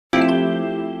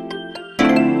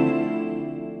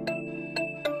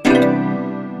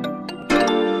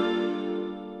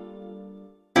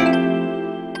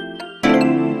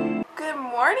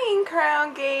morning,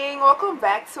 Crown Gang. Welcome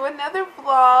back to another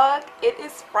vlog. It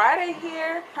is Friday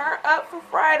here. Turn up for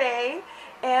Friday.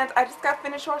 And I just got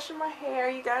finished washing my hair.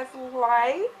 You guys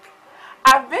like?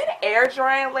 I've been air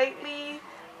drying lately.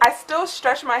 I still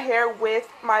stretch my hair with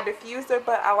my diffuser,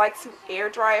 but I like to air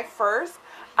dry it first.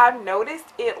 I've noticed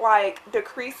it like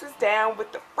decreases down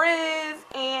with the frizz,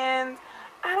 and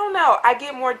I don't know, I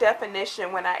get more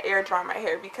definition when I air dry my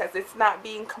hair because it's not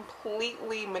being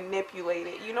completely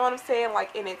manipulated, you know what I'm saying,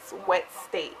 like in its wet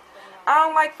state. I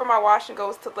don't like for my wash and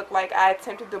goes to look like I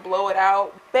attempted to blow it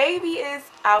out. Baby is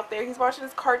out there, he's watching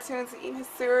his cartoons and eating his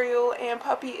cereal, and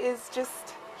puppy is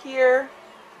just here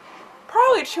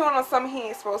probably chewing on something he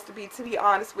ain't supposed to be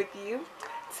honest with you.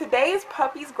 Today is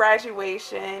puppy's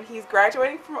graduation. He's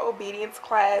graduating from obedience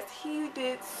class. He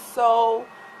did so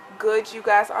good, you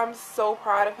guys. I'm so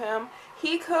proud of him.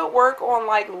 He could work on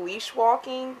like leash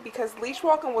walking because leash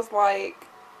walking was like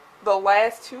the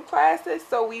last two classes,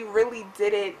 so we really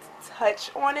didn't touch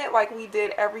on it like we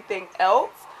did everything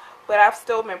else, but I've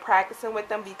still been practicing with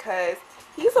him because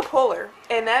he's a puller,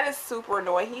 and that is super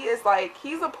annoying.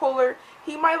 He's a puller.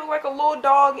 He might look like a little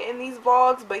dog in these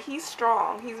vlogs, but he's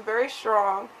strong. He's very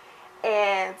strong.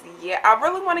 And yeah, I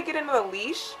really want to get into the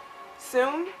leash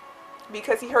soon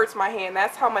because he hurts my hand.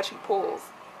 That's how much he pulls.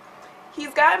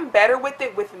 He's gotten better with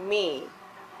it with me,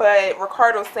 but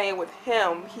Ricardo's saying with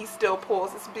him, he still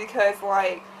pulls. It's because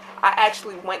like I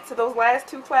actually went to those last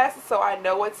two classes, so I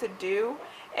know what to do.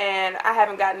 And I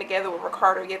haven't gotten together with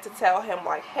Ricardo yet to tell him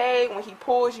like, hey, when he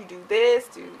pulls, you do this,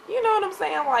 you know what I'm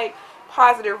saying? Like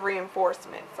positive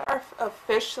reinforcements. Are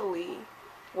officially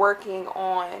working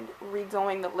on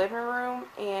redoing the living room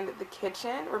and the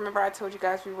kitchen. Remember I told you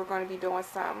guys we were going to be doing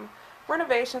some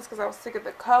renovations because I was sick of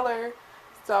the color.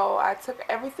 So I took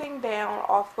everything down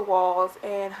off the walls,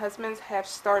 and husbands have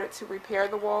started to repair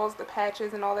the walls, the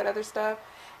patches and all that other stuff.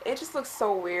 It just looks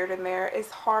so weird in there. It's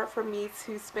hard for me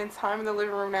to spend time in the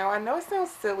living room now. I know it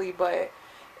sounds silly, but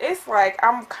it's like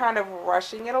I'm kind of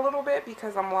rushing it a little bit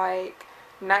because I'm like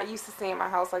not used to seeing my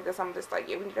house like this. I'm just like,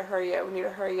 yeah, we need to hurry up. We need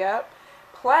to hurry up.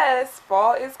 Plus,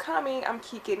 fall is coming. I'm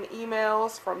keep getting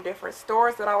emails from different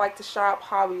stores that I like to shop.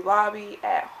 Hobby Lobby,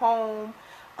 At Home,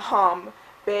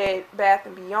 Bed Bath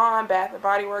 & Beyond, Bath &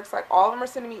 Body Works. Like all of them are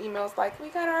sending me emails like, we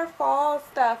got our fall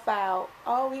stuff out.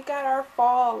 Oh, we got our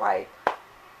fall. Like,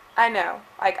 I know,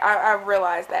 like I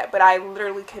realized that, but I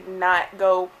literally could not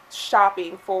go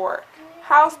shopping for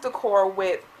house decor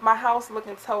with my house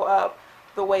looking so up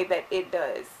the way that it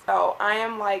does. So I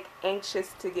am like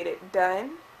anxious to get it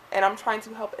done, and I'm trying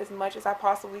to help as much as I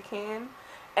possibly can.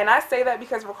 And I say that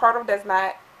because Ricardo does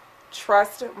not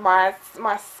trust my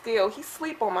skill. He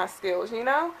sleep on my skills, you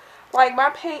know? Like my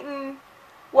painting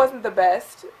wasn't the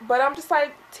best, but I'm just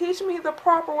like, teach me the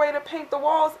proper way to paint the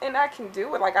walls and I can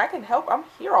do it. Like I can help. I'm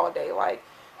here all day, like,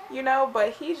 you know,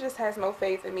 but he just has no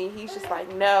faith in me. He's just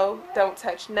like, no, don't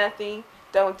touch nothing,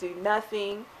 don't do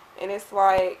nothing. And it's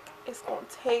like, it's gonna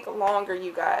take longer,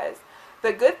 you guys.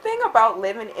 The good thing about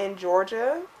living in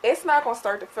Georgia, it's not gonna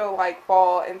start to feel like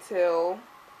fall until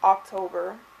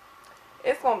October.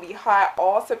 It's gonna be hot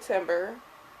all September.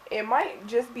 It might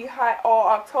just be hot all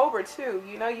October too.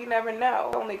 You know, you never know.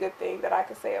 The only good thing that I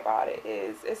could say about it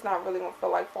is it's not really gonna feel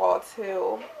like fall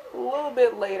till a little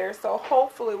bit later. So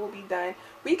hopefully we'll be done.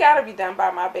 We gotta be done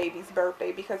by my baby's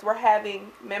birthday because we're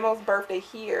having Memo's birthday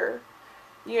here.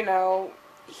 You know,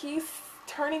 he's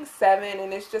turning 7,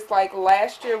 and it's just like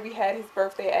last year we had his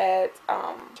birthday at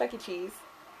Chuck E. Cheese.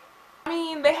 I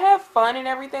mean, they have fun and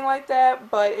everything like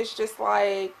that, but it's just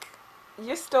like,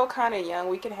 you're still kind of young.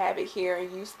 We can have it here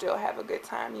and you still have a good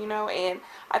time, you know. And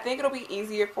I think it'll be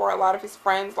easier for a lot of his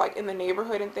friends like in the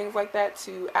neighborhood and things like that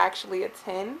to actually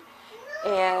attend.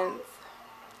 And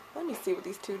let me see what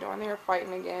these two doing. They're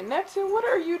fighting again. Neptune, what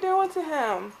are you doing to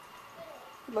him?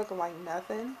 Looking like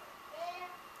nothing.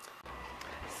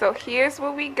 So here's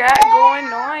what we got going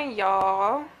on,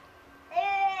 y'all.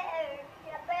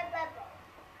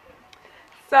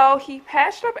 So he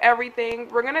patched up everything.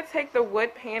 We're going to take the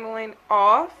wood paneling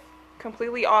off,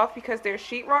 completely off, because there's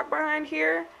sheetrock behind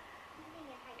here.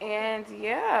 And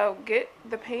yeah, get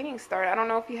the painting started. I don't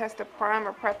know if he has to prime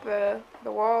or prep the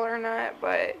wall or not,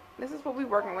 but this is what we're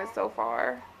working with so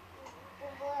far.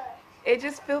 It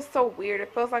just feels so weird.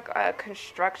 It feels like a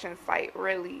construction site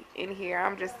really in here.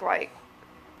 I'm just like,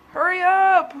 hurry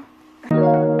up!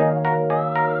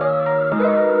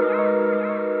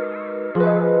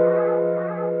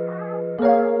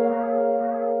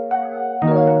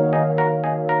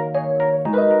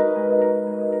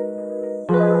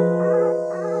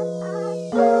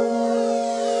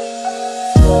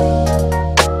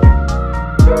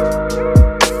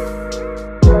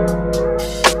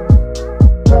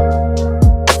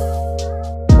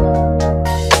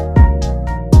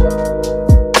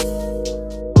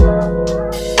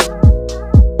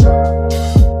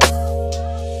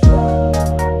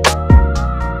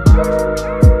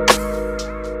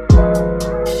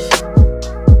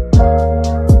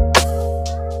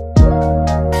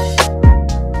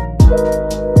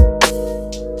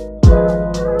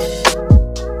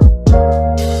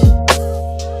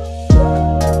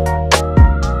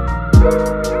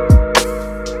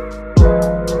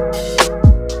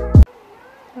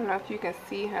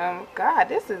 see him. God,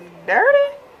 this is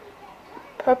dirty.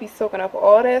 Puppy's soaking up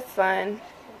all that sun.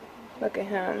 Look at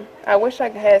him. I wish I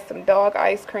had some dog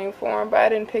ice cream for him, but I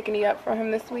didn't pick any up for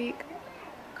him this week.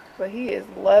 But he is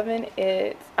loving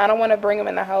it. I don't want to bring him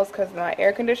in the house because my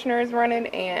air conditioner is running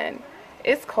and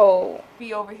it's cold.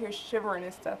 Be over here shivering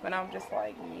and stuff, and I'm just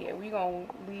like, yeah, we gonna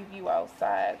leave you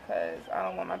outside because I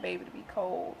don't want my baby to be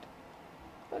cold.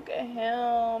 Look at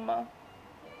him.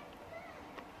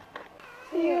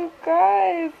 You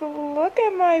guys, look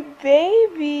at my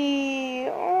baby.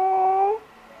 Oh,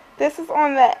 this is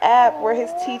on the app where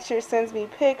his teacher sends me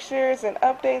pictures and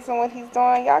updates on what he's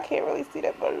doing. Y'all can't really see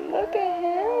that, but look at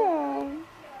him.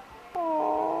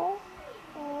 Oh,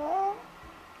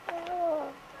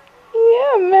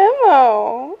 yeah,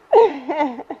 Memo.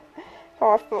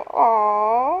 Awesome.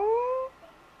 Oh,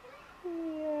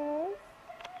 yeah.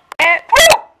 And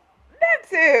oh,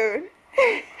 Neptune.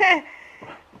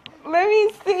 Let me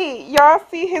see. Y'all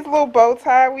see his little bow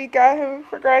tie we got him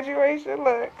for graduation?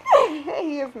 Look.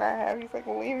 He is not happy. He's like,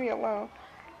 well, leave me alone.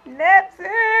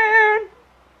 Neptune!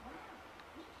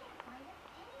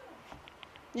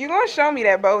 You gonna show me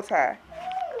that bow tie?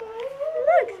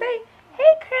 Look, say,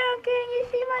 hey, Crown Gang, you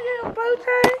see my little bow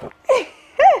tie?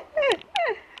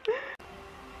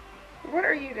 What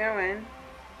are you doing?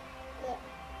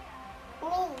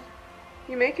 Me.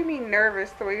 You're making me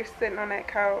nervous the way you're sitting on that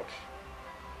couch.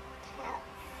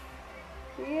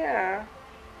 Yeah.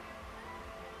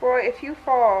 Boy, if you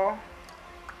fall,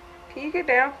 can you get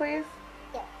down, please?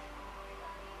 Yeah.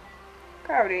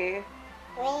 Gabriel.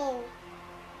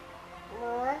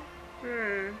 More.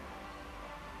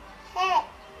 Hey.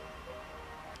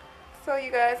 So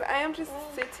you guys, I am just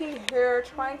sitting here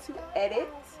trying to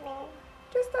edit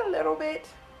just a little bit.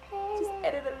 Just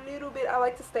edit a little bit. I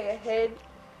like to stay ahead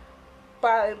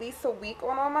by at least a week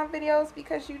on all my videos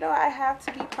because you know I have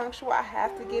to be punctual. I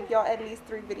have to give y'all at least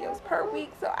 3 videos per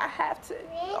week, so I have to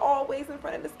be always in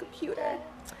front of this computer.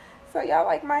 So y'all,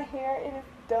 like my hair, it is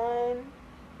done.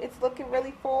 It's looking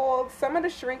really full. Some of the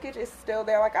shrinkage is still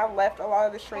there. Like I left a lot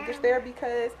of the shrinkage there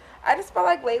because I just felt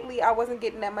like lately I wasn't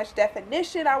getting that much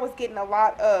definition. I was getting a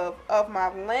lot of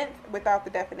my length without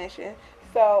the definition.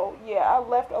 So yeah, I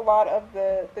left a lot of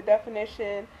the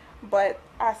definition, but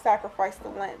I sacrificed the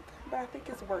length. But I think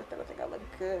it's worth it. I think I look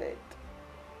good.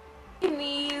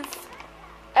 These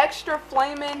extra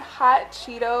flaming hot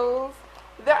Cheetos,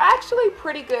 they're actually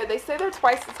pretty good. They say they're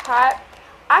twice as hot.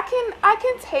 I can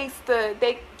taste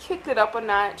they kicked it up a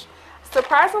notch.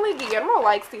 Surprisingly, Guillermo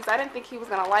likes these. I didn't think he was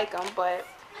gonna like them, but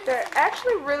they're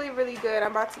actually really, really good.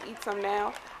 I'm about to eat some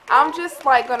now. I'm just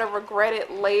like gonna regret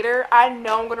it later. I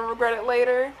know I'm gonna regret it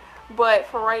later, but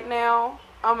for right now,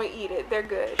 I'm gonna eat it. They're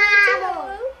good.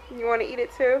 You want to eat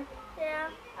it too? Yeah.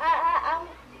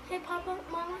 Hey, Papa,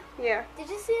 Mama. Yeah. Did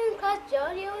you see him catch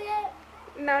Jojo yet?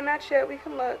 No, not yet. We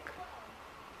can look.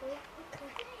 Okay.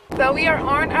 So we are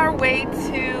on our way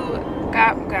to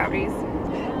Gabriel's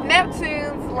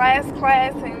Neptune's last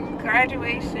class and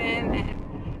graduation, and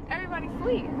everybody's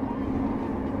asleep.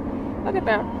 Look at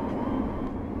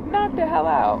them. Knock the hell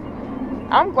out.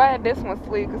 I'm glad this one's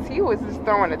asleep because he was just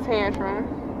throwing a tantrum.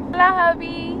 Hello,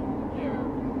 hubby.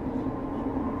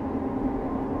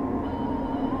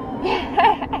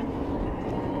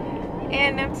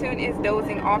 And Neptune is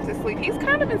dozing off to sleep. He's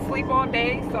kind of been asleep all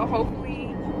day, so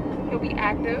hopefully he'll be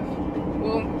active.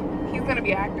 Well, he's gonna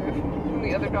be active when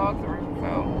the other dogs are in,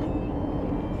 so.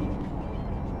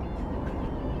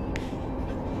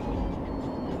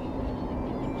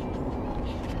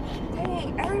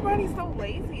 Dang, everybody's so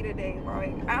lazy today.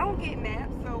 Like, I don't get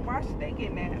naps, so why should they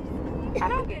get naps? I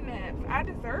don't get naps. I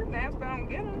deserve naps, but I don't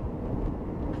get them.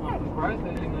 I'm surprised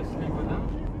they didn't sleep with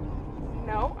them.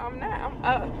 No, I'm not. I'm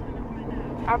up.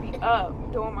 I'll be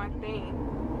up doing my thing.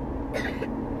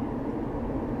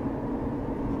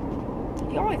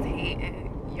 He always hating.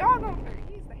 Y'all don't.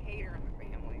 He's the hater in the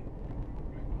family.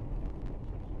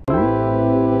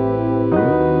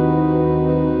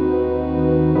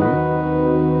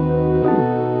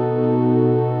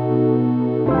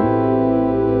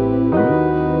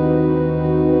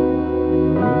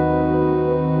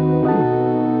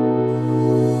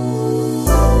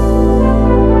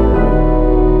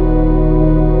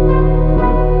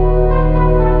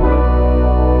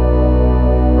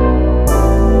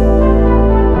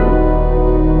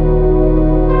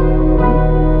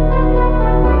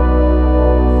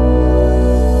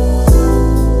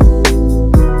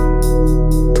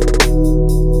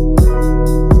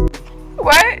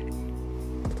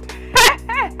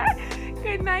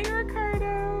 Good night,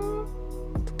 Ricardo.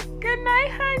 Good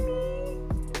night, honey.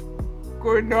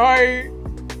 Good night.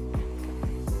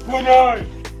 Good night.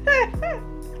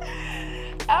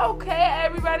 Okay,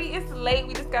 everybody. everybody. It's late.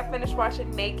 We just got finished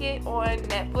watching Naked on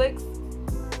Netflix.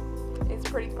 It's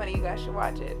pretty funny. You guys should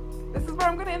watch it. This is where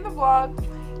I'm going to end the vlog.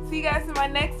 See you guys in my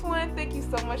next one. Thank you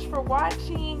so much for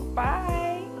watching. Bye.